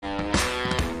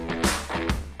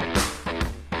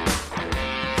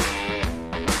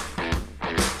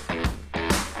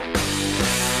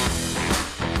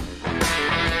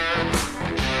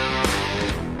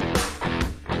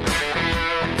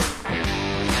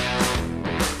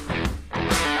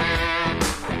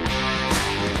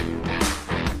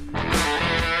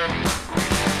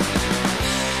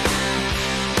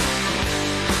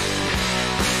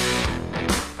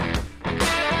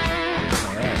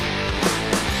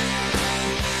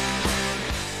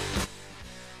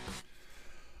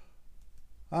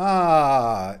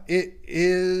It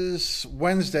is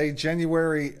Wednesday,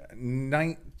 January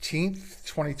 19th,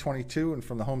 2022, and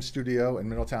from the home studio in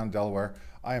Middletown, Delaware.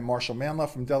 I am Marshall Manla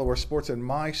from Delaware Sports, and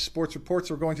my sports reports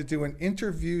are going to do an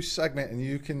interview segment, and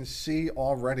you can see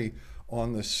already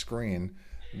on the screen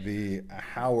the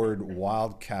Howard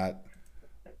Wildcat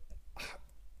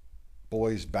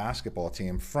boys basketball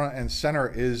team. Front and center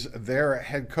is their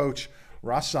head coach,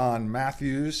 Rasan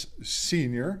Matthews,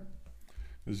 Sr.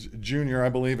 Junior, I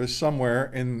believe, is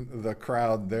somewhere in the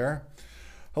crowd there.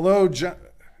 Hello,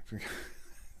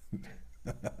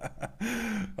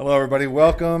 Hello, everybody.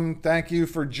 Welcome. Thank you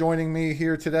for joining me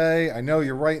here today. I know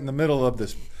you're right in the middle of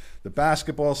the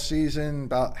basketball season,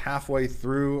 about halfway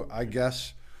through, I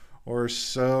guess, or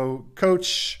so.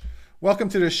 Coach, welcome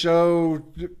to the show.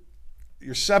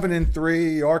 You're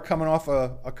 7-3. You are coming off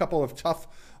a couple of tough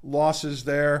losses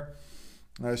there.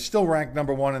 Still ranked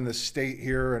number one in the state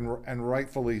here, and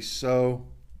rightfully so.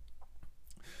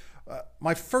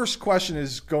 My first question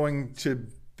is going to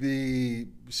be,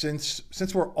 since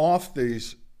we're off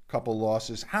these couple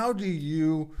losses, how do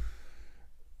you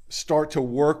start to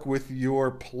work with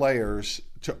your players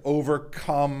to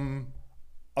overcome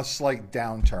a slight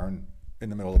downturn in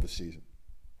the middle of the season?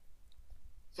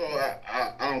 So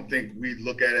I don't think we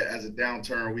look at it as a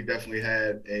downturn. We definitely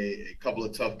had a couple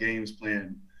of tough games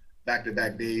playing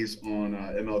back-to-back days on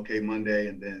MLK Monday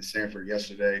and then Sanford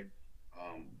yesterday.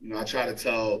 I try to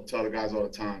tell the guys all the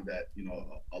time that,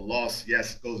 a loss,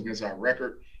 yes, goes against our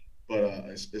record, but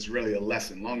it's really a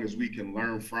lesson. As long as we can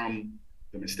learn from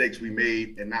the mistakes we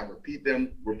made and not repeat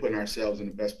them, we're putting ourselves in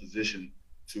the best position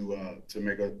to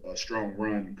make a strong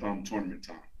run come tournament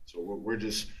time. So we're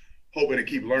just hoping to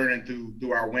keep learning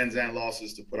through our wins and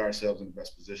losses to put ourselves in the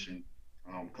best position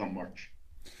come March.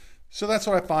 So that's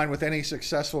what I find with any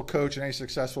successful coach and any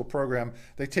successful program.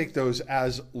 They take those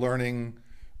as learning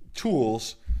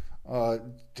tools to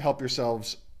help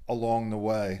yourselves along the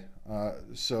way.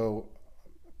 So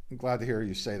I'm glad to hear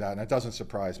you say that. And it doesn't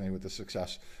surprise me with the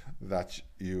success that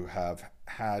you have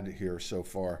had here so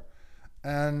far.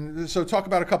 And so talk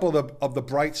about a couple of the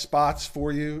bright spots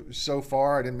for you so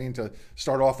far. I didn't mean to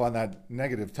start off on that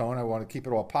negative tone. I want to keep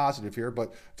it all positive here.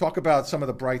 But talk about some of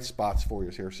the bright spots for you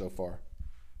here so far.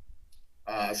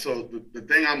 So the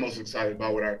thing I'm most excited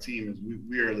about with our team is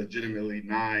we are legitimately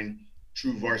 9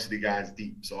 true varsity guys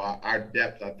deep. So our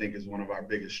depth, I think, is one of our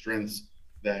biggest strengths,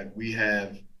 that we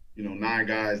have, 9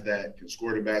 guys that can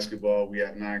score the basketball. We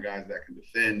have 9 guys that can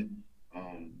defend.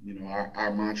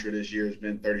 Our mantra this year has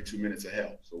been 32 minutes of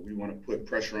hell. So we want to put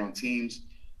pressure on teams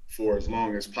for as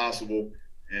long as possible.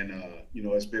 And,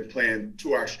 it's been playing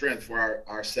to our strength for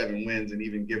our 7 wins and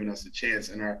even giving us a chance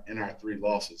in our 3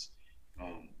 losses.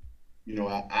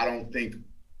 I don't think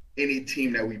any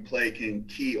team that we play can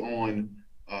key on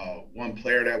one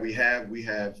player that we have. We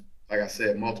have, like I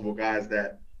said, multiple guys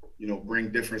that,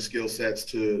 bring different skill sets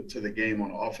to the game on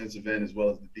the offensive end as well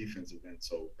as the defensive end.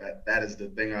 So that is the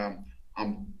thing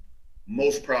I'm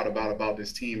most proud about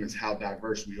this team, is how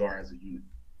diverse we are as a unit.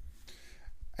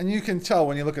 And you can tell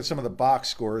when you look at some of the box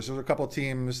scores, there's a couple of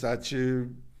teams that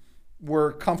you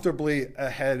were comfortably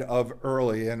ahead of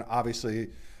early, and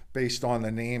obviously based on the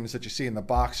names that you see in the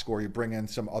box score, you bring in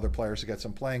some other players to get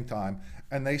some playing time,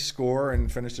 and they score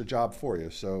and finish the job for you.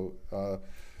 So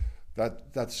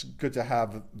that's good to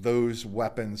have those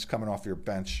weapons coming off your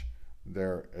bench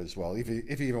there as well, if you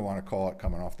even want to call it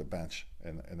coming off the bench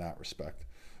in that respect.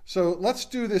 So let's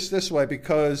do this way,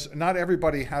 because not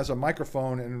everybody has a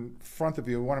microphone in front of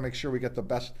you. We want to make sure we get the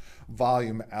best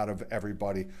volume out of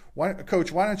everybody.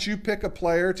 Coach, why don't you pick a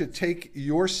player to take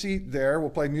your seat there? We'll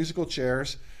play musical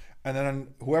chairs. And then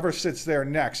whoever sits there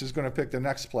next is going to pick the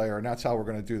next player, and that's how we're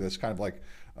going to do this, kind of like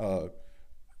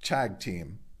tag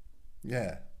team.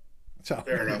 Yeah.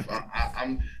 Fair enough.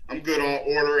 I'm good on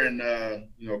order and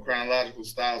chronological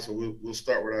style. So we'll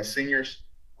start with our seniors.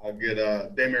 I'll get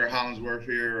Damir Hollingsworth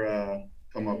here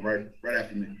come up right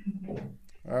after me.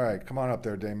 All right, come on up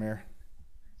there, Damir.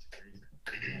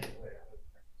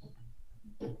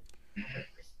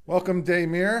 Welcome,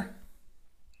 Damir.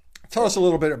 Tell us a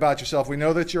little bit about yourself. We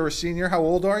know that you're a senior. How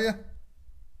old are you?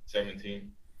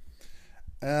 17.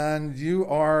 And you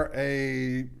are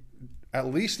at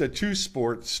least a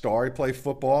 2-sport star. You play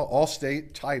football,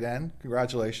 all-state, tight end.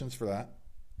 Congratulations for that.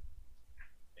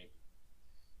 Thank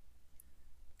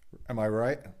you. Am I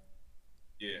right?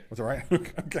 Yeah. Was it right?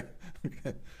 Okay.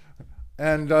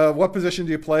 And what position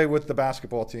do you play with the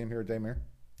basketball team here, Damir?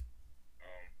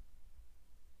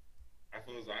 I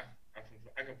feel as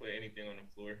I can play anything on the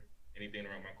floor, anything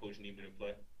around my coach need me to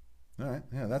play. All right.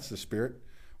 Yeah, that's the spirit.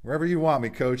 Wherever you want me,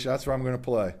 Coach, that's where I'm going to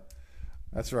play.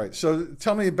 That's right. So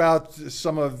tell me about a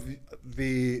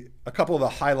couple of the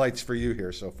highlights for you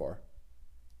here so far.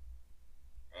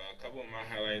 A couple of my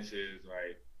highlights is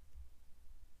like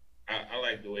I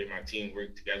like the way my team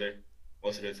work together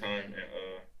most of the time, and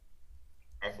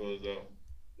I feel as though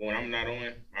when I'm not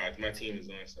on, my team is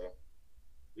on, so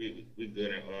we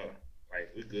good and like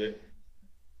we good.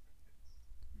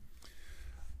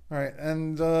 All right.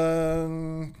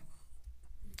 And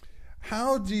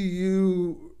how do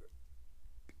you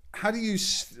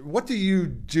what do you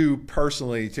do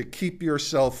personally to keep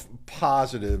yourself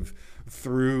positive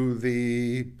through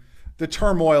the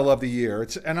turmoil of the year?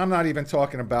 And I'm not even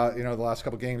talking about the last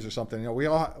couple of games or something. We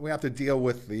have to deal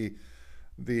with the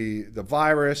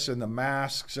virus and the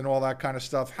masks and all that kind of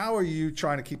stuff. How are you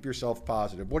trying to keep yourself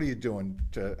positive? What are you doing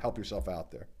to help yourself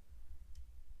out there?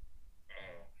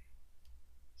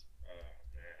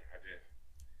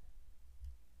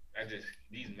 Man, I just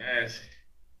these masks.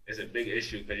 It's a big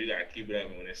issue because you gotta keep it up,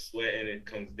 and when it's sweating, it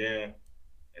comes down,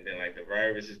 and then like the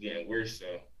virus is getting worse.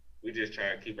 So we just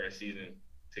try to keep our season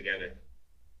together.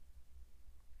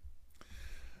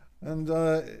 And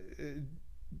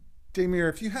Damir,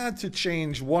 if you had to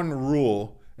change one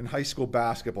rule in high school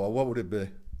basketball, what would it be?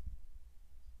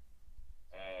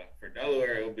 For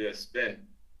Delaware, it will be a spin,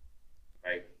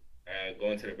 like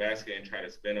going to the basket and try to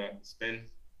spin.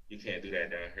 You can't do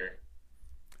that down here.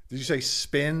 Did you say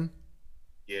spin?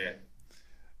 Yeah,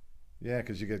 Yeah,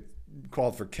 because you get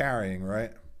called for carrying,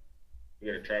 right? we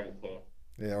got a travel call.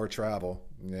 Yeah, or travel.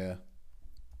 Yeah.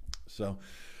 So,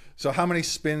 so how many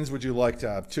spins would you like to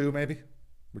have? Two, maybe?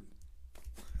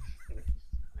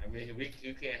 I mean,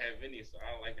 you can't have any, so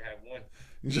I don't like to have one.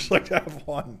 You just like to have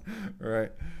one,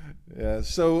 right? Yeah.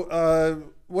 So,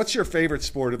 what's your favorite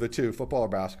sport of the two, football or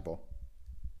basketball?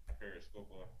 My favorite is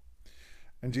football.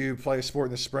 And do you play a sport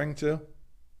in the spring too?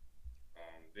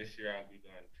 This year I'll be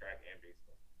doing track and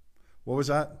baseball. What was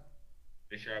that?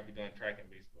 This year I'll be doing track and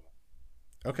baseball.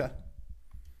 Okay.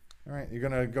 All right. You're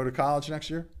gonna go to college next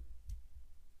year?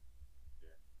 Yeah.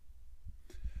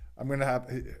 I'm gonna have.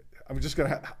 I'm just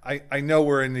gonna. I know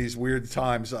we're in these weird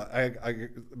times. I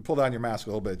pull down your mask a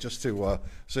little bit just to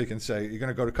so you can say you're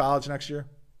gonna go to college next year.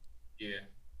 Yeah.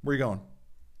 Where are you going?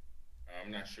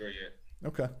 I'm not sure yet.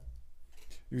 Okay.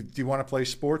 Do you want to play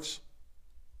sports?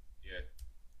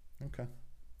 Yeah. Okay.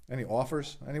 Any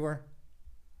offers anywhere?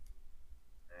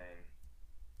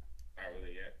 Not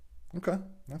really yet. Okay,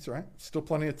 that's all right. Still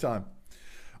plenty of time.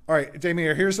 All right,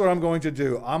 Damir, here's what I'm going to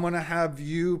do. I'm going to have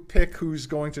you pick who's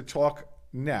going to talk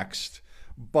next.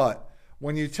 But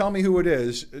when you tell me who it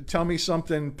is, tell me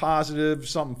something positive,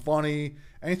 something funny,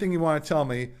 anything you want to tell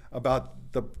me about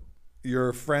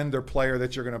your friend or player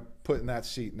that you're going to put in that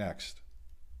seat next.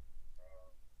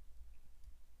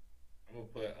 I'm gonna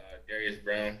put Darius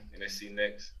Brown in the seat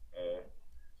next.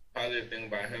 Positive thing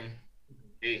about him,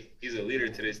 he's a leader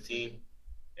to this team,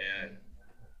 and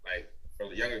like for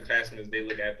the younger classmen, they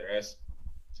look after us.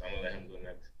 So I'm gonna let him go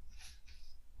next.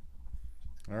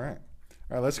 All right.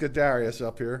 All right, let's get Darius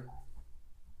up here.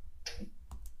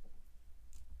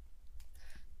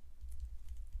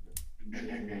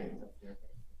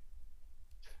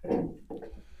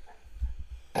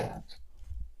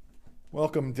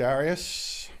 Welcome,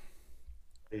 Darius.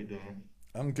 How you doing?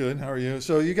 I'm good. How are you?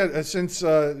 So you got since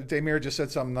Damir just said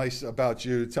something nice about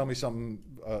you, tell me something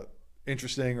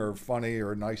interesting or funny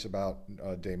or nice about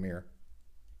Damir.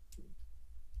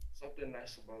 Something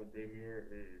nice about Damir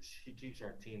is he keeps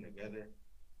our team together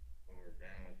when we're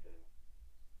down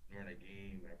during a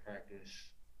game at practice.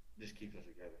 Just keeps us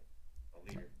together. A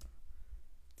leader.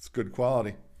 It's good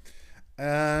quality.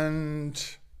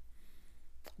 And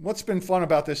what's been fun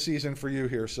about this season for you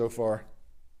here so far?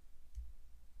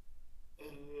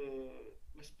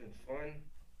 It's been fun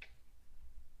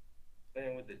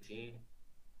playing with the team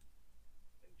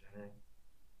in general.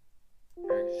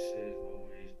 Practices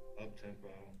always up tempo.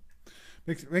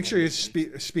 Make sure you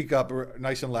speak up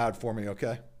nice and loud for me,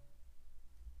 okay?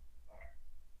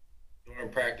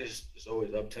 During practice, it's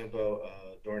always up tempo.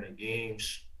 During the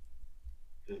games,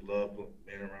 just love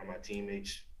being around my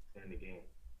teammates playing the game.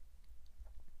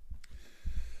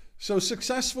 So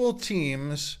successful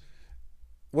teams,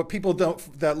 what people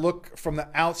that look from the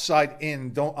outside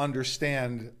in don't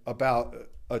understand about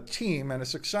a team and a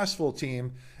successful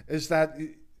team is that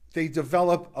they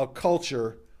develop a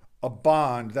culture, a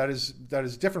bond that is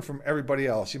different from everybody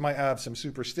else. You might have some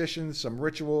superstitions, some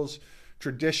rituals,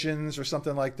 traditions, or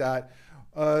something like that.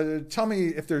 Tell me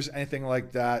if there's anything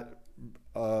like that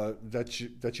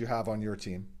that you have on your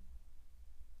team.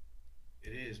 It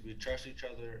is. We trust each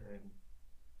other and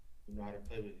we know how to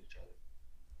play with each other.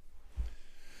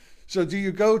 So do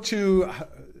you go to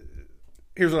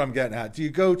here's what I'm getting at. Do you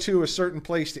go to a certain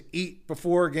place to eat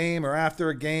before a game or after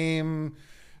a game?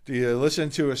 Do you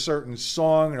listen to a certain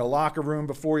song in a locker room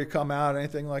before you come out?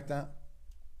 Anything like that?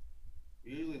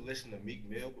 We usually listen to Meek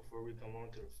Mill before we come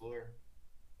onto the floor,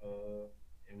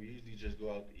 and we usually just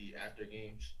go out to eat after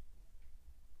games.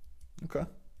 Okay.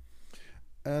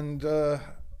 And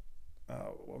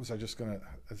what was I just gonna?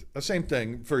 The same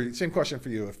thing for same question for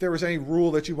you. If there was any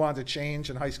rule that you wanted to change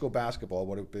in high school basketball,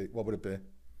 what would it be? What would it be?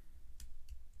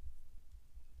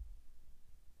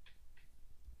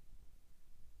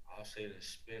 I'll say the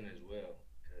spin as well,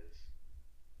 because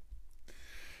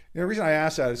The reason I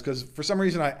asked that is because for some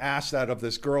reason I asked that of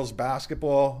this girls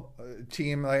basketball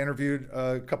team I interviewed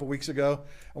a couple weeks ago,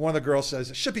 and one of the girls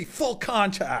says it should be full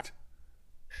contact.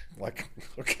 Like,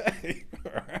 okay,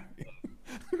 all right,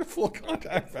 full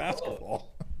contact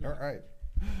basketball. All right,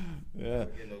 yeah,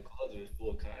 no calls with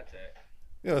full contact.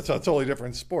 yeah. It's a totally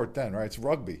different sport then, right? It's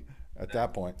rugby at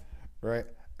that point, right?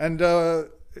 And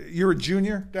you're a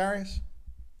junior, Darius?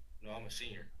 No, I'm a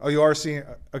senior. Oh, you are a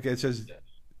senior. Okay, it says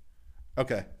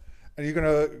okay. And you're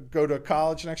gonna go to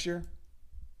college next year?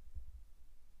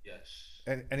 Yes.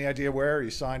 And any idea where? Are you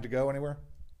signed to go anywhere?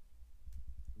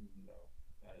 No,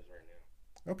 not as right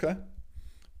now. Okay.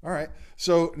 All right.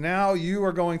 So now you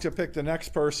are going to pick the next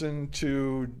person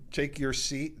to take your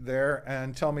seat there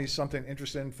and tell me something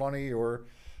interesting, funny, or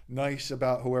nice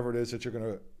about whoever it is that you're going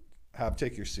to have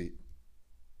take your seat.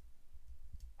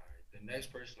 All right. The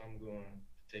next person I'm going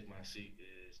to take my seat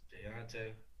is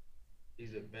Deontay.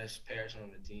 He's the best passer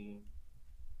on the team,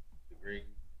 the great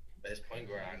best point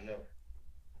guard I know.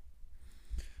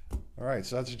 All right.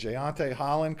 So that's Jayante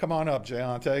Holland. Come on up,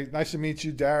 Jayante. Nice to meet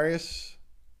you, Darius.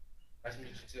 Nice to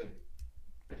meet you too.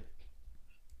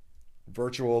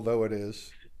 Virtual though it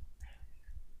is.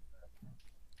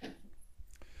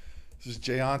 This is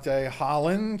Jayante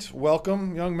Holland.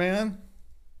 Welcome, young man.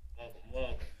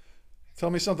 Welcome.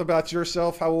 Tell me something about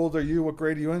yourself. How old are you? What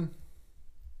grade are you in?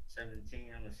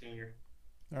 17. I'm a senior.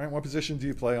 All right. What position do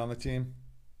you play on the team?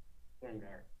 Point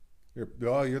guard.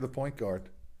 You're the point guard.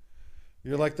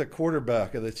 You're like the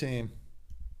quarterback of the team.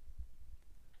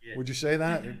 Yeah. Would you say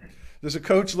that? Does a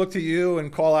coach look to you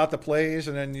and call out the plays,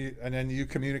 and then you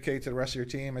communicate to the rest of your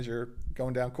team as you're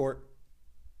going down court?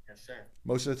 Yes, sir.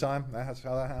 Most of the time, that's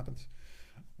how that happens.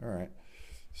 All right.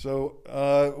 So,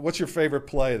 what's your favorite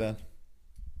play then?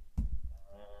 I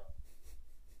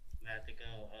have to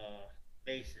go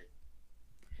basic.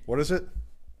 What is it?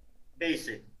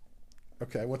 Basic.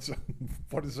 Okay. What is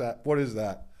that? What is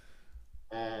that?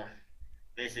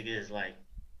 Basic is like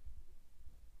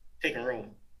pick and roll.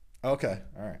 Okay.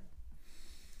 All right.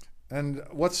 And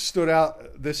what stood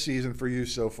out this season for you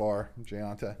so far,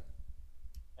 Jayante?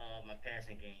 My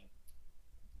passing game.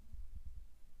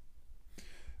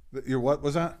 Your what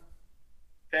was that?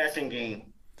 Passing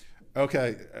game.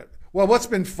 Okay. Well, what's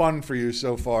been fun for you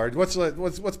so far? What's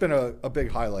been a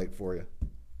big highlight for you?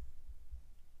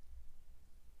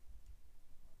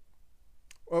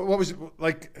 What was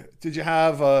like? Did you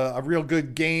have a real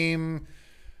good game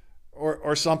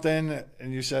or something?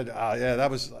 And you said, yeah,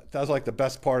 that was like the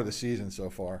best part of the season so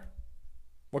far.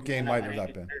 What game might have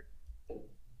that been?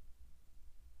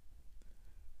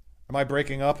 Am I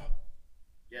breaking up?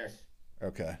 Yes.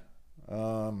 Okay.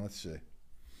 Let's see.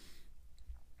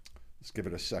 Let's give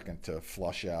it a second to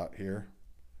flush out here.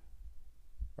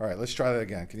 All right, let's try that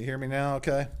again. Can you hear me now?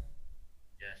 Okay.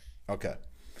 Yes. Okay.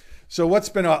 So what's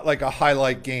been like a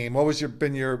highlight game? What was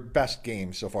been your best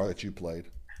game so far that you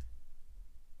played?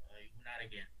 Not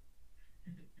again.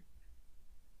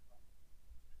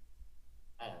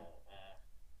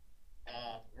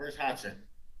 Where's Hudson?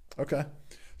 Okay.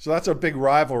 So that's a big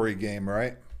rivalry game,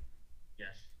 right?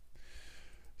 Yes.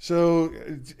 So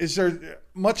is there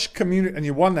much community? And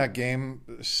you won that game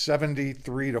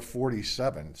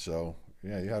 73-47. So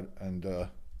yeah,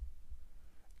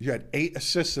 you had 8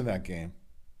 assists in that game.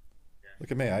 Yes.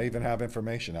 Look at me. I even have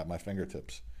information at my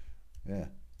fingertips. Yeah.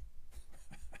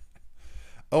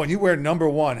 Oh, and you wear number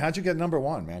 1. How'd you get number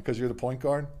 1, man? Because you're the point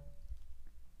guard?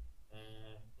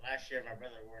 Last year my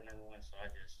brother wore number 1, so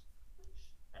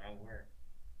I don't wear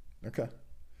it. Okay.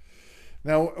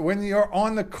 Now, when you're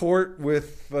on the court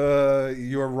with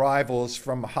your rivals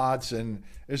from Hodson,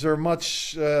 is there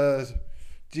much? Do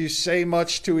you say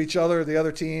much to each other, the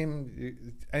other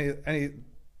team? Any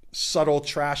subtle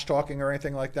trash talking or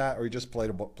anything like that, or you just play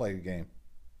the game?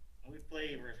 When we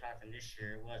played versus Hudson this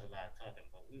year, it was a lot of talking,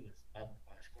 but we was up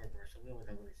on the scoreboard, so we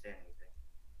wasn't really saying anything.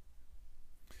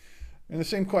 And the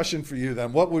same question for you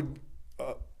then: what would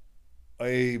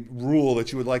a rule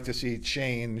that you would like to see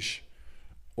change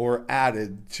or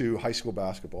added to high school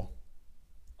basketball?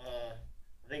 I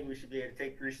think we should be able to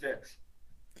take 3 steps.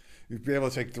 You'd be able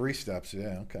to take 3 steps.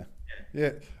 Yeah. Okay.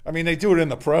 Yeah. I mean, they do it in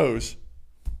the pros.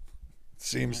 It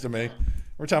seems to me.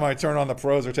 Every time I turn on the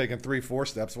pros, they're taking 3, 4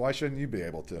 steps. Why shouldn't you be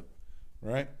able to?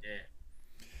 Right?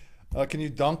 Yeah. Can you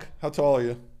dunk? How tall are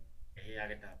you? Yeah, I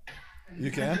get that. You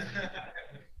can.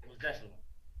 Most definitely.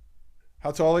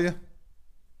 How tall are you?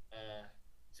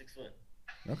 6 foot.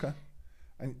 Okay.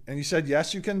 And you said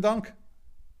yes, you can dunk.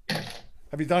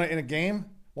 Have you done it in a game?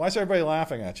 Why is everybody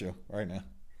laughing at you right now?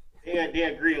 Yeah,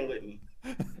 they're agreeing with me.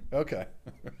 Okay.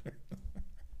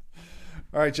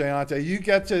 All right, Jayante, you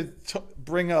get to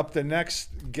bring up the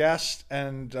next guest,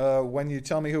 and when you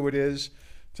tell me who it is,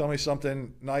 tell me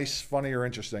something nice, funny, or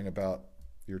interesting about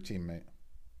your teammate.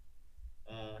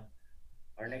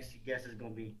 Our next guest is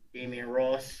going to be Damian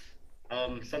Ross.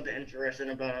 Something interesting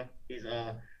about him, he's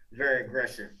very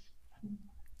aggressive.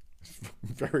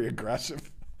 Very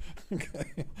aggressive.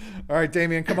 Okay. All right,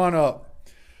 Damian, come on up.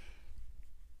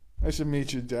 Nice to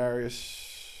meet you, Darius.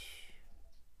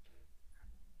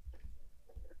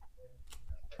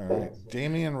 All right,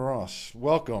 Damian Ross,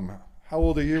 welcome. How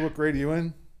old are you? What grade are you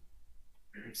in?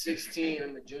 I'm 16.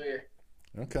 I'm a junior.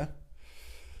 Okay.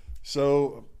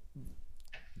 So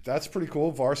that's pretty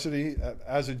cool. Varsity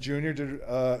as a junior.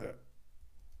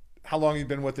 How long have you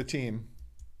been with the team?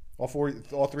 All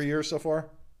 3 years so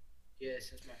far? Yeah,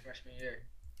 since my freshman year.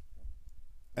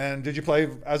 And did you play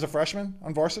as a freshman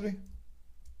on varsity?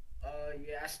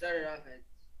 Yeah, I started off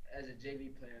as a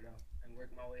JV player though, and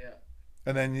worked my way up.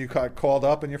 And then you got called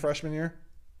up in your freshman year?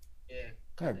 Yeah.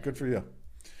 Yeah, good for you.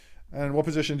 And what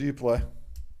position do you play?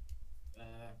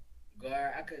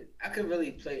 Guard. I could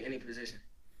really play any position.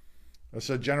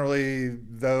 So generally,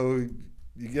 though,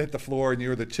 you get the floor and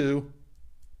you're the 2?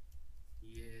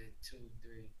 Yeah, 2,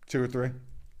 3. 2 or 3?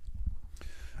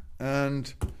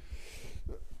 And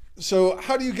so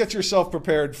how do you get yourself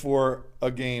prepared for a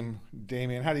game,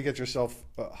 Damian? How do you get yourself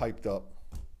hyped up?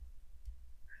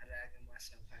 How do I get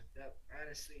myself hyped up?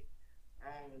 Honestly,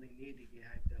 I don't really need to get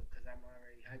hyped up because I'm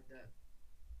already hyped up.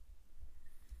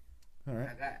 All right.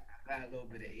 I got a little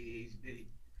bit of ADHD.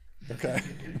 Okay.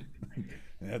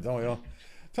 Yeah, don't we all?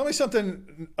 Tell me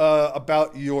something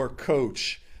about your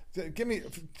coach.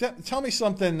 Tell me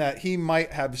something that he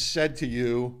might have said to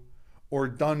you or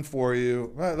done for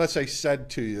you. Let's say said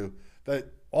to you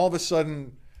that all of a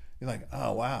sudden you're like,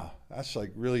 oh wow, that's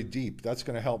like really deep. That's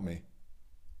going to help me.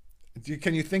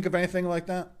 Can you think of anything like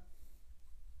that?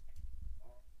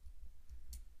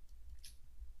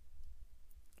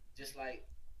 Just like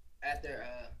after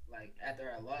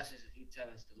our losses, he tell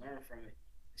us to learn from it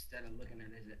instead of looking at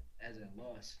it as a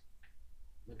loss.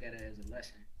 Look at it as a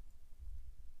lesson.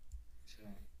 So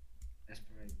that's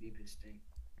probably the deepest thing.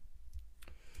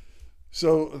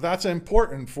 So that's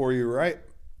important for you, right?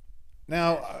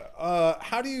 Now,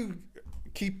 how do you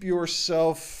keep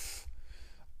yourself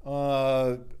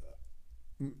so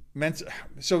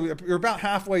you're about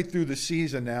halfway through the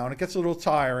season now, and it gets a little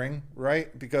tiring,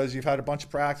 right? Because you've had a bunch of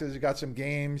practice, you got some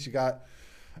games, you got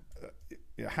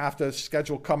half the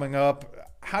schedule coming up.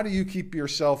 How do you keep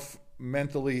yourself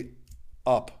mentally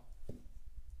up?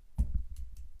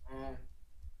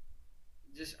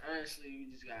 Just honestly,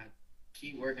 you just gotta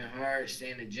keep working hard,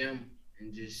 stay in the gym,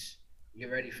 and just get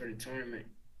ready for the tournament.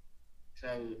 So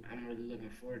I'm really looking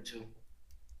forward to.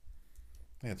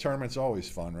 Yeah, tournament's always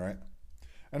fun, right?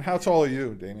 And how tall are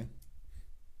you, Damien?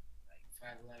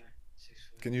 Like 5'11", 6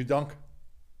 foot. Can you dunk?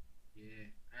 Yeah,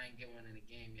 I ain't get one in the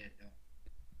game yet though.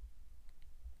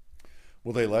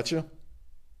 Will they let you?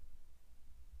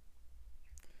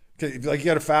 Okay, like you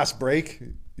got a fast break,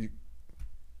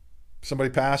 somebody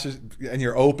passes and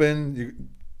you're open.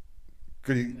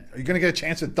 Are you going to get a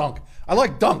chance to dunk? I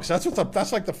like dunks.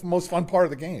 That's like the most fun part of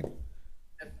the game.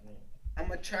 I'm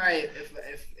gonna try it if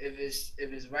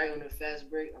it's right on the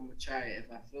fast break. I'm gonna try it.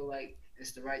 If I feel like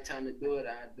it's the right time to do it,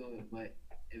 I'll do it. But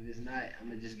if it's not, I'm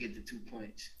gonna just get the 2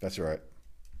 points. That's right.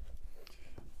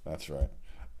 That's right.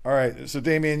 All right. So,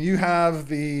 Damien, you have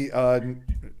the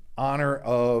honor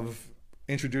of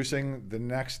introducing the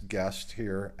next guest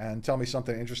here, and tell me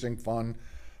something interesting, fun,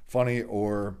 funny,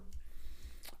 or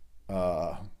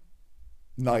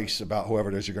nice about whoever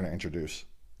it is you're going to introduce.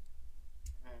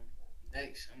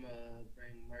 Next, I'm gonna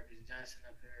bring Marcus Johnson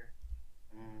up here.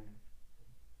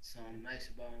 Something nice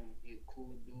about him. He a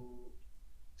cool dude.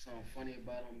 Something funny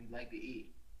about him. He like to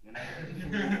eat.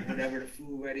 Whenever the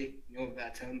food ready, you don't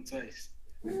gotta tell him twice.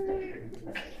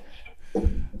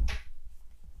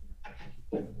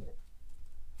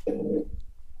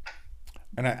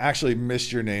 And I actually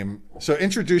missed your name. So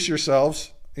introduce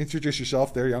yourselves. Introduce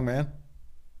yourself there, young man. My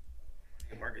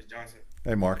name is Marcus Johnson.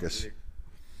 Hey, Marcus.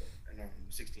 And I'm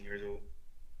 16 years old.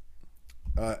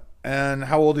 And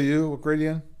how old are you? What grade are you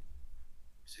in?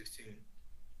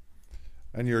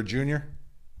 And you're a junior?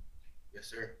 Yes,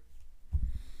 sir.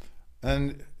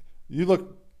 And you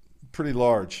look pretty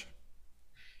large.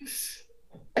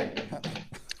 Yeah,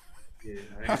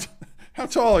 I How, am. how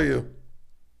tall are you?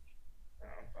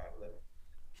 I'm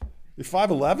 5'11". You're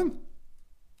 5'11"?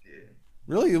 Yeah.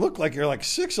 Really? You look like you're like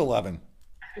 6'11".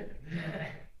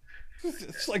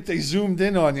 It's like they zoomed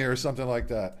in on you or something like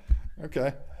that.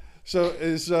 Okay. So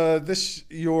is this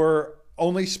your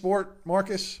only sport,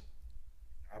 Marcus?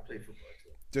 I play football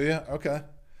too. Do you? Okay.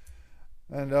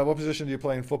 And what position do you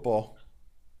play in football?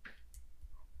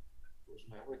 What's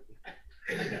my with me?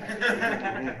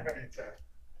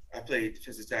 I play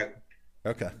defensive tackle.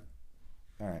 Okay.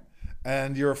 All right.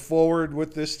 And you're a forward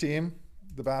with this team,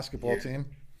 the basketball Yeah. team.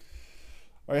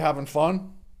 Are you having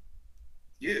fun?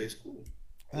 Yeah, it's cool.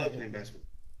 I love playing basketball.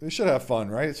 You should have fun,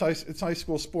 right? It's high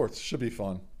school sports. It should be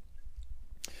fun.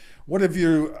 What have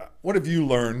you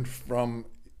learned from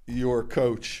your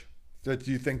coach that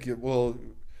you think it will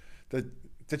that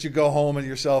that you go home and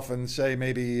yourself and say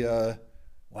maybe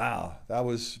wow, that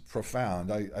was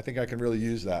profound. I think I can really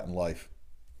use that in life.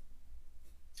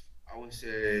 I would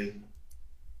say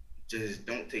just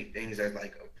don't take things as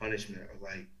like a punishment or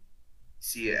like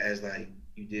see it as like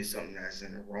you did something that's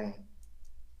in the wrong.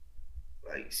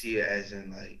 Like see it as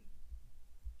in like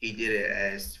he did it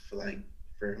as for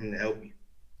him to help you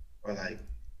or like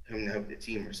him to help the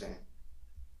team or something.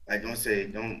 Like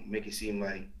don't make it seem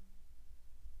like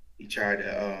he tried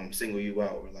to single you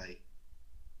out or like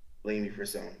blame you for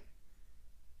something.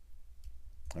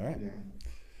 All right. You know?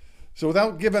 So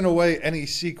without giving away any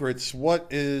secrets, what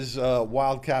is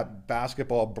Wildcat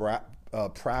basketball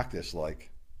practice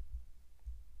like?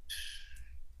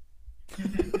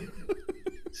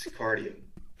 It's cardio.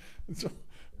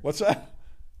 What's that?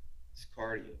 It's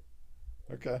cardio.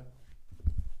 Okay.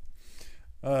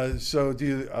 So do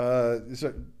you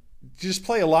just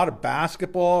play a lot of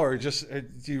basketball, or just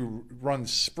do you run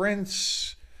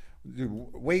sprints, do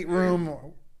weight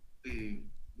room? We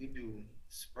do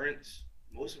sprints.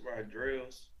 Most of our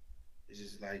drills is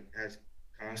just like has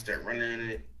constant running in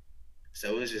it.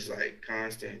 So it's just like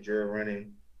constant drill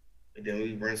running. And then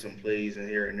we run some plays in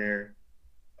here and there,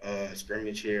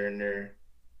 scrimmage here and there,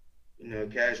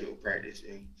 casual practice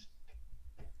things.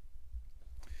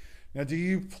 Now, do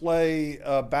you play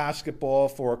basketball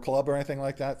for a club or anything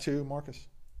like that too, Marcus?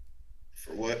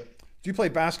 For what? Do you play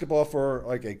basketball for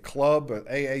like a club, an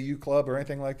AAU club, or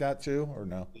anything like that too, or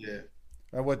no? Yeah,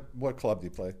 What club do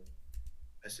you play?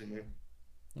 SMU.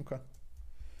 Okay.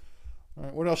 All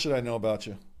right. What else should I know about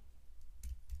you?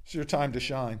 It's your time to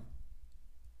shine.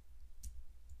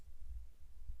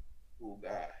 Cool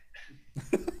guy.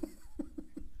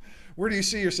 Where do you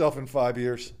see yourself in 5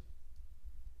 years?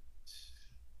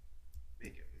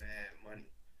 Making mad money.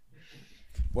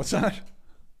 What's that?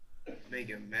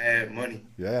 Making mad money.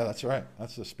 Yeah, that's right.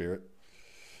 That's the spirit.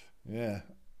 Yeah.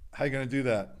 How you gonna do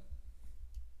that?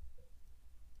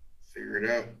 Figure it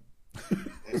out.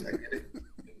 Once I get it,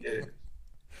 get it.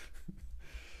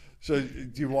 So,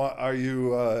 do you want? Are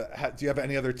you? Do you have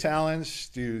any other talents?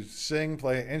 Do you sing,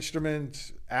 play an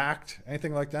instrument, act,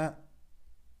 anything like that?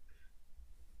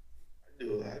 I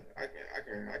do a lot.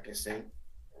 I can sing,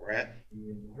 rap,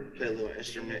 play a little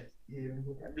instrument. I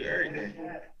do everything.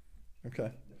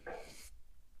 Okay.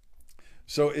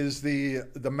 So, is the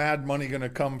mad money going to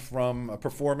come from a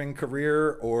performing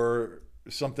career or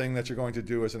something that you're going to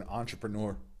do as an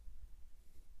entrepreneur?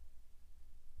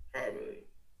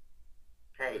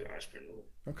 Probably entrepreneur.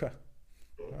 Okay.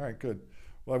 All right. Good.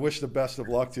 Well, I wish the best of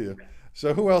luck to you.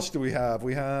 So, who else do we have?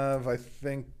 We have, I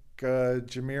think,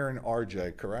 Jameer and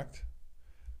RJ. Correct?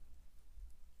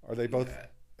 Are they both?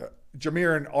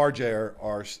 Jameer and RJ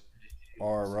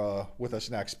are with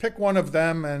us next. Pick one of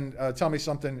them and tell me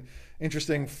something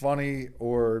interesting, funny,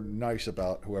 or nice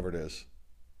about whoever it is.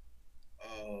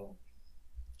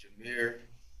 Jameer,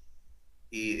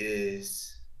 he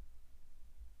is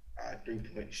a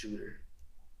 3-point shooter.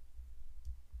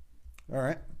 All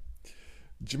right.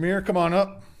 Jameer, come on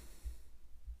up.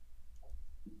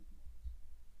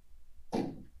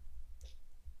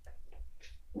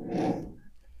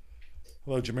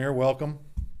 Hello, Jameer. Welcome.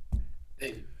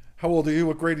 Hey, How old are you?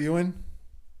 What grade are you in?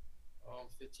 I'm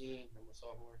 15. I'm a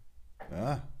sophomore.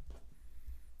 Ah,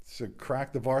 so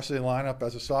crack the varsity lineup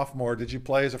as a sophomore. Did you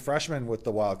play as a freshman with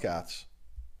the Wildcats?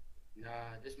 Nah,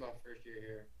 this is my first year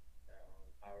here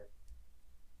at Howard.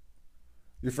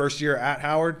 Your first year at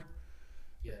Howard?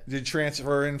 Yeah. Did you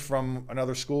transfer in from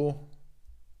another school?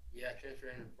 Yeah, I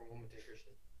transferred in from Wilmington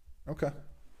Christian. Okay.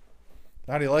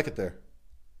 How do you like it there?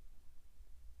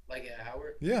 Like at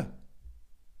Howard, Yeah.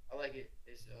 I like it.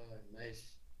 It's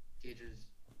nice. Teachers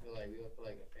feel like we all feel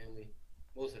like a family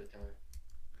most of the time.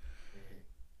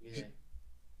 Yeah,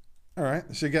 All right.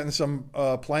 So you're getting some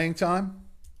playing time.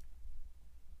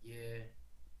 yeah.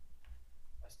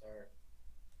 I start.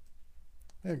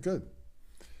 Yeah, good.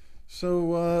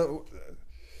 So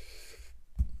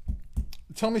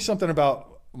tell me something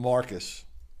about Marcus.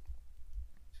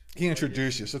 He Marcus.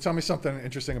 introduced you. So tell me something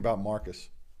interesting about Marcus.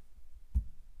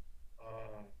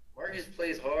 Marcus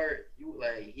plays hard.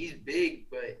 He's big,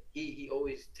 but he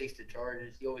always takes the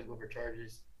charges. He always go for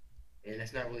charges, and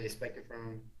that's not really expected from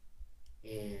him.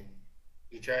 And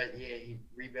he tries. Yeah, he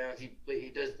rebounds.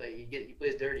 He does like he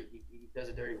plays dirty. He does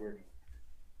the dirty work.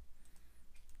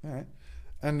 All right.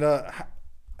 And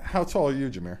how tall are you,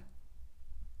 Jameer?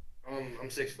 I'm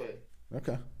 6 foot.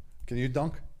 Okay. Can you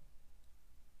dunk?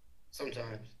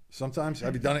 Sometimes. Sometimes.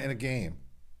 Have you done it in a game?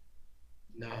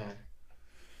 Nah.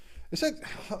 Is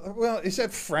that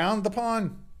frowned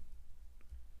upon?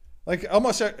 Like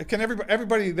almost can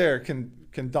everybody there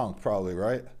can dunk probably,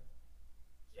 right?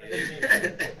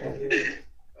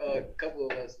 A couple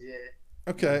of us, yeah.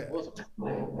 Okay. Most of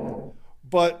them.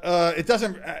 But it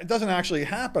doesn't actually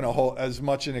happen a whole as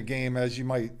much in a game as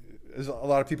a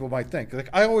lot of people might think. Like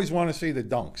I always want to see the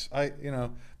dunks.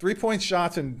 3-point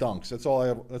shots and dunks. That's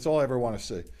all I ever want to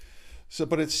see. So,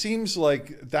 but it seems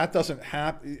like that doesn't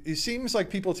happen. It seems like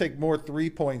people take more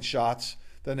 3-point shots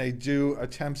than they do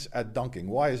attempts at dunking.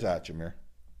 Why is that, Jameer?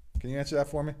 Can you answer that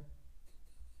for me?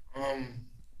 Um.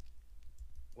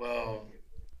 Well,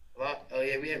 a lot. Oh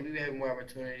yeah, we have more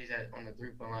opportunities on the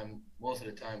 3-point line most of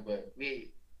the time, but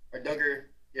our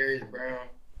dunker Darius Brown.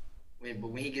 But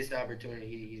when he gets the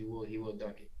opportunity, he will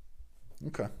dunk it.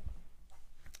 Okay.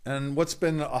 And what's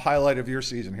been a highlight of your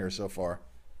season here so far?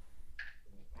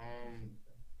 Um,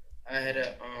 I had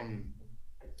a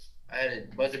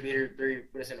buzzer beater three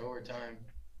put us in overtime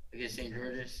against St.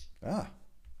 George's. Ah,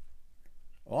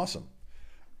 awesome.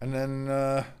 And then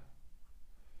let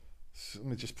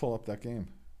me just pull up that game.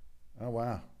 Oh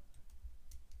wow.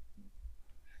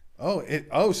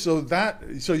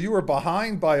 So you were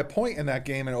behind by a point in that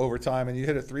game in overtime, and you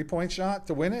hit a 3-point shot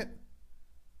to win it,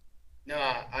 No,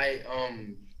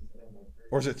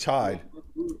 or is it tied?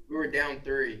 we were down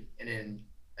three, and then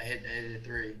I hit a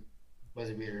three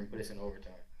buzzer beater and put us in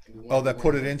overtime. And we won- Oh, that we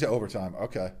put won. it into overtime.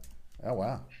 Okay. Oh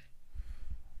wow.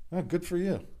 Oh, good for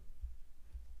you.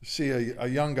 See a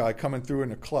young guy coming through in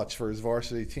the clutch for his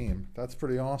varsity team. That's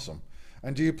pretty awesome.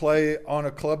 And do you play on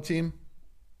a club team?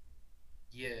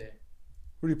 Yeah,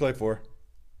 Who do you play for?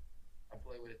 I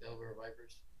play with the Delaware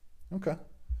Vipers. Okay.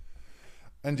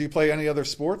 And do you play any other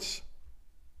sports?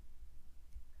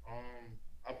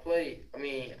 I play. I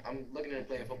mean, I'm looking at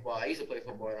playing football. I used to play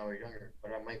football when I was younger,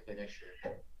 but I might play next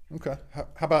year. Okay. How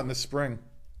about in the spring?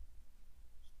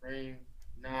 Spring.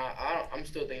 Nah, I'm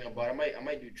still thinking about it. I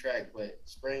might do track, but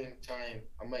springtime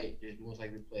I might just most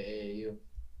likely play AAU.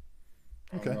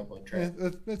 I don't Okay. know about Yeah,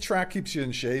 track. the track keeps you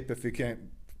in shape if you can't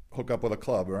hook up with a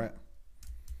club, right?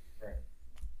 Right.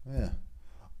 Yeah.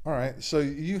 All right. So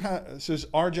is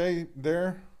RJ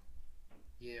there?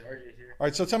 Yeah, RJ's here. All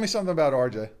right. So tell me something about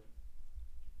RJ.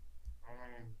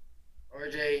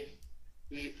 RJ,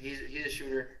 he's a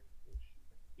shooter.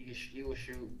 He will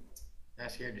shoot.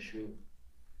 Not scared to shoot.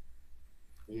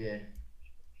 Yeah.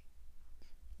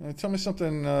 Tell me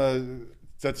something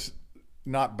that's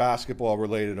not basketball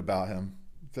related about him.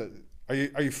 Are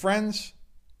you friends?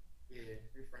 Yeah,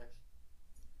 we're friends.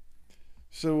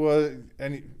 So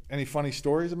any funny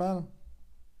stories about him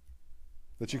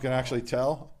that you can actually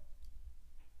tell?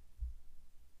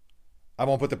 I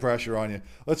won't put the pressure on you.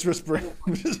 Let's just bring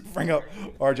up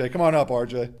RJ. Come on up,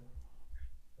 RJ.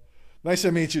 Nice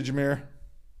to meet you, Jameer.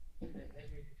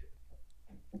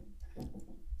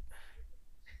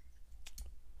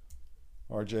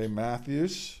 RJ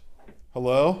Matthews.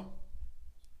 Hello.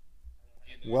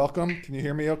 Welcome. Can you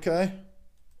hear me okay?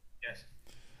 Yes.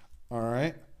 All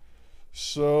right.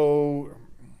 So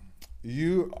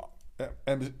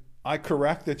am I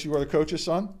correct that you are the coach's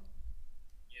son?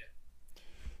 Yeah.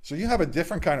 So you have a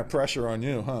different kind of pressure on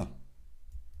you, huh?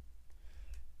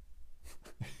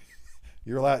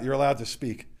 You're allowed to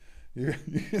speak.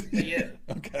 Yeah.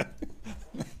 Okay.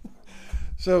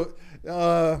 So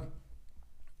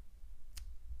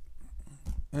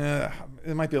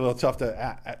it might be a little tough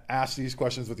to ask these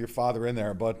questions with your father in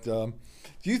there, but do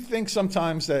you think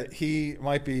sometimes that he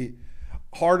might be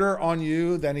harder on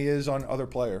you than he is on other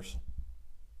players?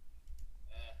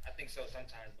 I think so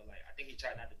sometimes, but I think he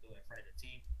tried not to do it in front of the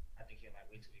team. I think he'll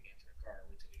wait till we get into the car,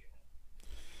 wait till we get home.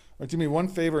 All right, do me one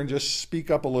favor and just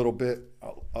speak up a little bit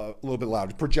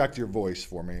louder. Project your voice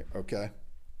for me, okay?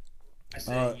 I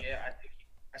said,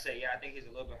 I think he's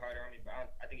a little bit harder on me, but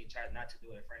I think he tried not to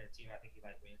do it in front of the team. I think he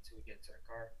wait until we get to the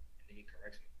car and then he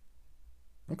corrects me.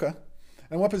 Okay.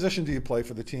 And what position do you play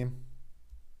for the team?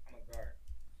 I'm a guard,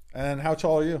 And how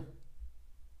tall are you?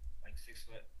 like 6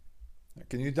 foot.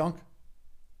 Can you dunk?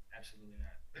 Absolutely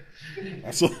not.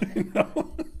 Absolutely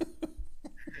no.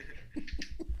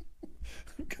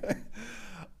 Okay.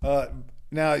 Uh,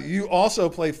 Now, you also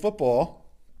play football,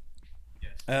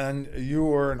 Yes. and you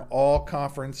were an all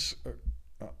conference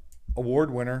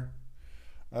award winner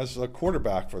as a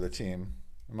quarterback for the team.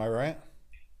 Am I right?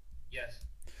 Yes.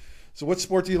 So, what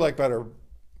sport do you like better,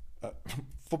 uh,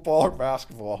 football or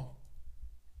basketball?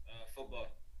 Football.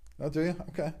 Oh, do you?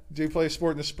 Okay. Do you play a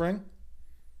sport in the spring?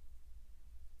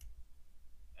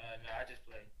 No, I just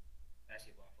play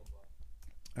basketball, football.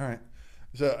 All right.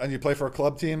 So, and you play for a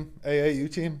club team, AAU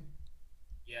team?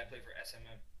 Yeah, I play for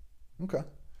SMM. Okay.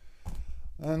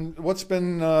 And what's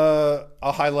been a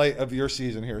highlight of your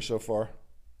season here so far?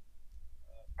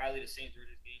 Probably the St.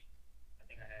 George's game. I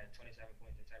think I had 27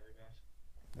 points and 10 rebounds.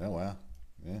 Oh, wow.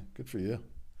 Yeah, good for you.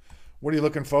 What are you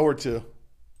looking forward to?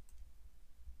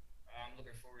 I'm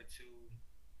looking forward to.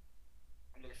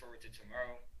 I'm looking forward to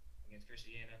tomorrow against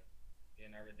Christiana,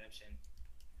 getting our redemption.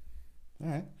 All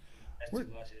right. That's Where-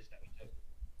 2 losses that we took.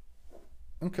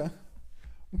 Okay.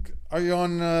 Okay. Are you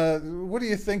on? What are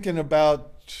you thinking about?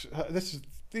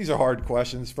 These are hard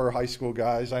questions for high school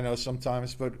guys. I know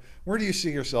sometimes, but where do you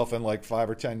see yourself in like 5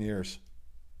 or 10 years?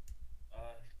 Uh,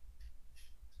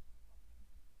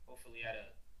 hopefully at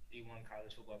a D1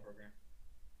 college football program.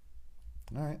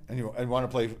 All right. And you want to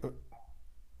play?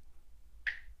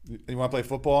 You want to play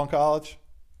football in college?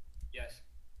 Yes.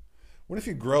 What if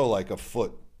you grow like a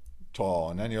foot tall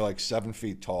and then you're like 7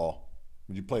 feet tall?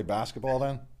 Would you play basketball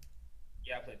then?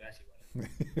 Yeah, I play basketball.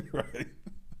 Right.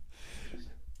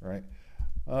 Right.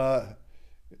 Uh,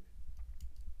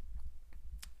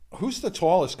 who's the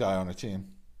tallest guy on the team?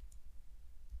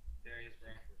 Darius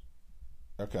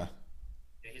Brown. Okay.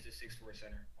 Yeah, he's a 6'4"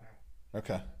 center.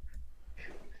 Okay.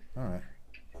 All right.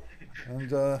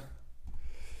 And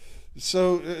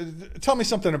so, tell me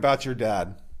something about your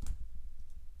dad.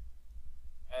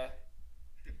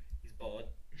 He's bald.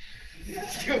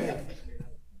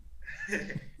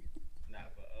 Nah,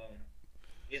 but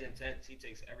he's intense. He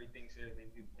takes everything seriously.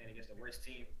 We be playing against the worst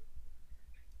team.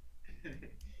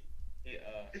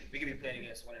 We could be playing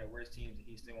against one of the worst teams, and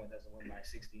he still wants us to win by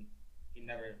 60. He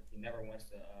never wants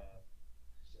to.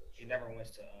 He never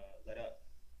wants to let up.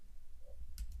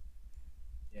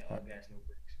 Yeah, all gas, no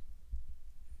brakes.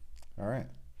 All right.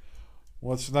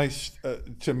 Well, it's nice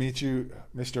to meet you,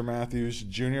 Mr. Matthews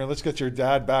Jr. Let's get your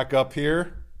dad back up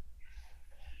here.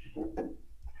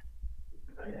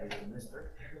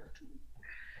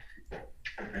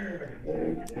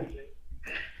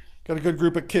 Got a good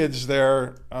group of kids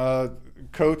there.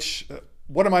 Coach,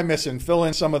 what am I missing? Fill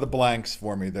in some of the blanks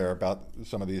for me there about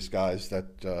some of these guys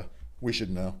that we should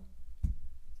know.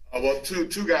 Well, two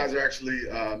guys are actually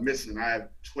missing. I have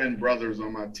twin brothers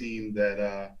on my team that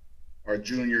are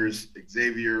juniors,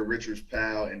 Xavier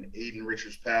Richards-Powell and Aiden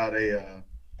Richards-Powell. They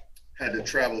had to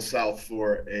travel south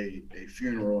for a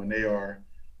funeral, and they are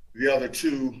the other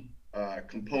two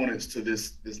components to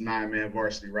this 9-man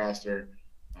varsity roster.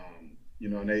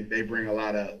 And they bring a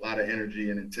lot of energy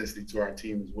and intensity to our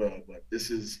team as well. But this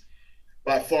is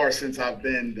by far, since I've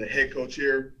been the head coach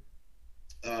here,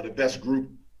 the best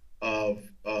group of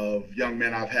young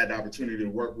men I've had the opportunity to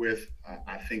work with.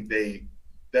 I think they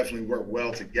definitely work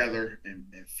well together and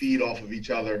feed off of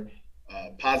each other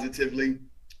positively.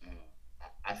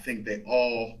 I think they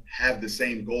all have the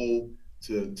same goal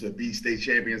to be state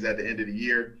champions at the end of the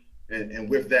year. And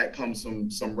with that comes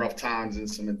some rough times and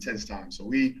some intense times. So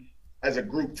we, as a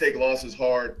group, take losses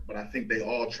hard, but I think they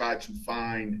all try to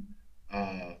find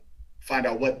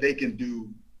out what they can do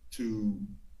to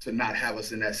not have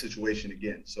us in that situation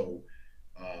again. So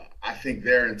I think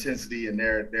their intensity and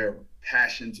their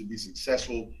passion to be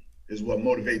successful is what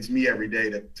motivates me every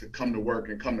day to come to work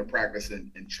and come to practice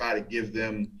and try to give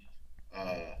them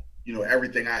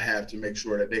everything I have to make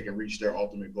sure that they can reach their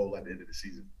ultimate goal at the end of the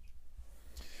season.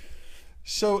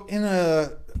 So in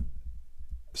a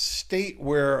state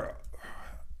where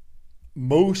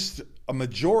a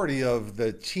majority of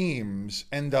the teams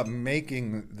end up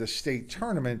making the state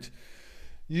tournament,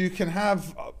 you can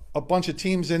have a bunch of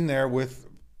teams in there with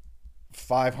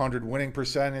 500 winning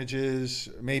percentages,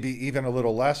 maybe even a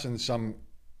little less in some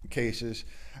cases.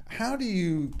 How do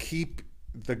you keep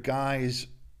the guys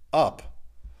up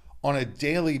on a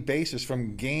daily basis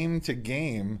from game to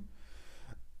game?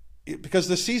 Because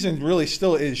the season really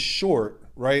still is short,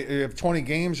 right? You have 20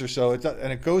 games or so, and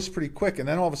it goes pretty quick. And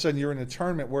then all of a sudden you're in a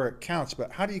tournament where it counts.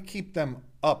 But how do you keep them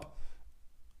up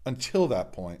until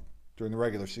that point during the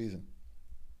regular season?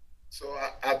 So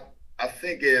I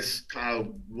think it's kind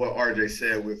of what RJ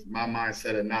said with my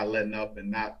mindset of not letting up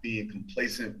and not being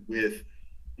complacent with,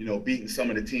 beating some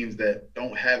of the teams that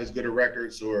don't have as good a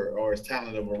records or as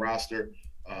talented of a roster.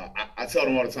 I tell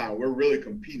them all the time, we're really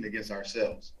competing against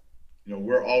ourselves.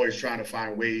 We're always trying to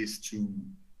find ways to,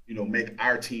 make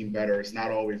our team better. It's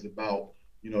not always about,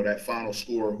 that final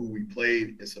score, who we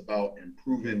played. It's about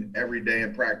improving every day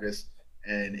in practice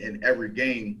and in every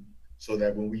game so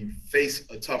that when we face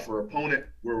a tougher opponent,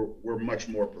 we're much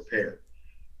more prepared.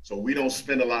 So we don't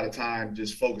spend a lot of time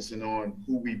just focusing on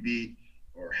who we beat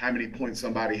or how many points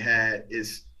somebody had.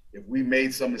 Is if we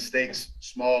made some mistakes,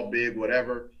 small, big,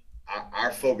 whatever,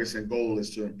 our focus and goal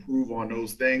is to improve on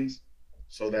those things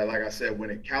so that, like I said,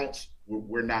 when it counts,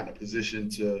 we're not in a position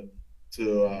to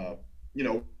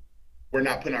we're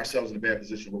not putting ourselves in a bad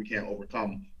position where we can't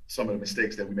overcome some of the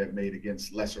mistakes that we may have made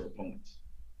against lesser opponents.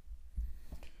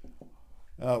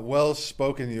 Well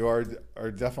spoken. You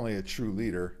are definitely a true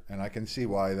leader, and I can see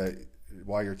why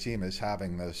your team is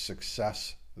having the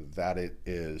success that it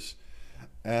is.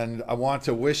 And I want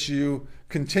to wish you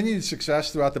continued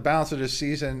success throughout the balance of this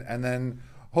season, and then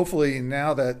hopefully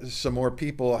now that some more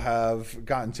people have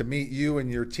gotten to meet you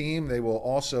and your team, they will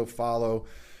also follow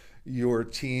your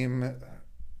team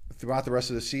throughout the rest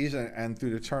of the season and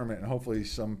through the tournament, and hopefully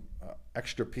some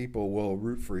extra people will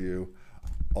root for you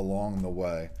along the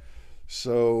way.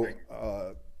 So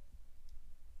I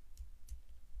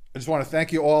just want to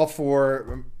thank you all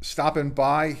for stopping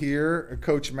by here.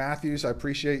 Coach Matthews, I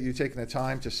appreciate you taking the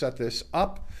time to set this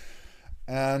up.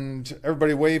 And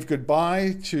everybody wave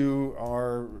goodbye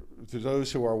to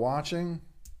those who are watching.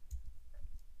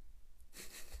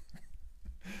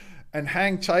 And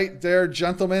hang tight there,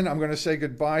 gentlemen. I'm going to say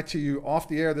goodbye to you off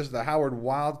the air. This is the Howard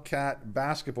Wildcat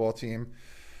basketball team,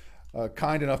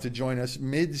 kind enough to join us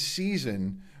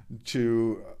mid-season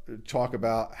to talk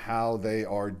about how they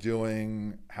are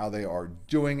doing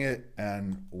it,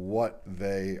 and what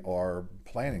they are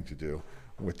planning to do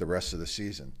with the rest of the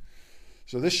season.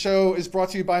 So this show is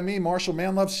brought to you by me, Marshall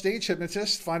Manlove, stage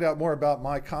hypnotist. Find out more about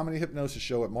my comedy hypnosis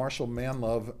show at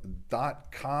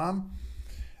marshallmanlove.com.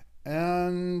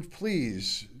 And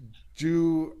please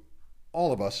do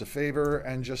all of us a favor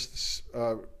and just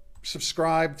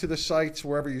subscribe to the sites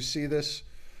wherever you see this,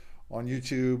 on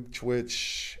YouTube,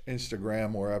 Twitch,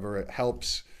 Instagram, wherever. It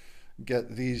helps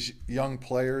get these young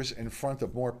players in front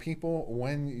of more people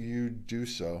when you do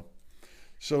so.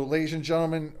 So, ladies and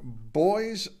gentlemen,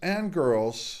 boys and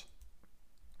girls,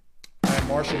 I'm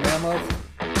Marshall Manlove.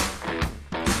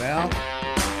 Now,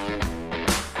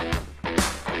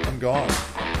 I'm gone.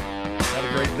 Have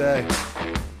a great day.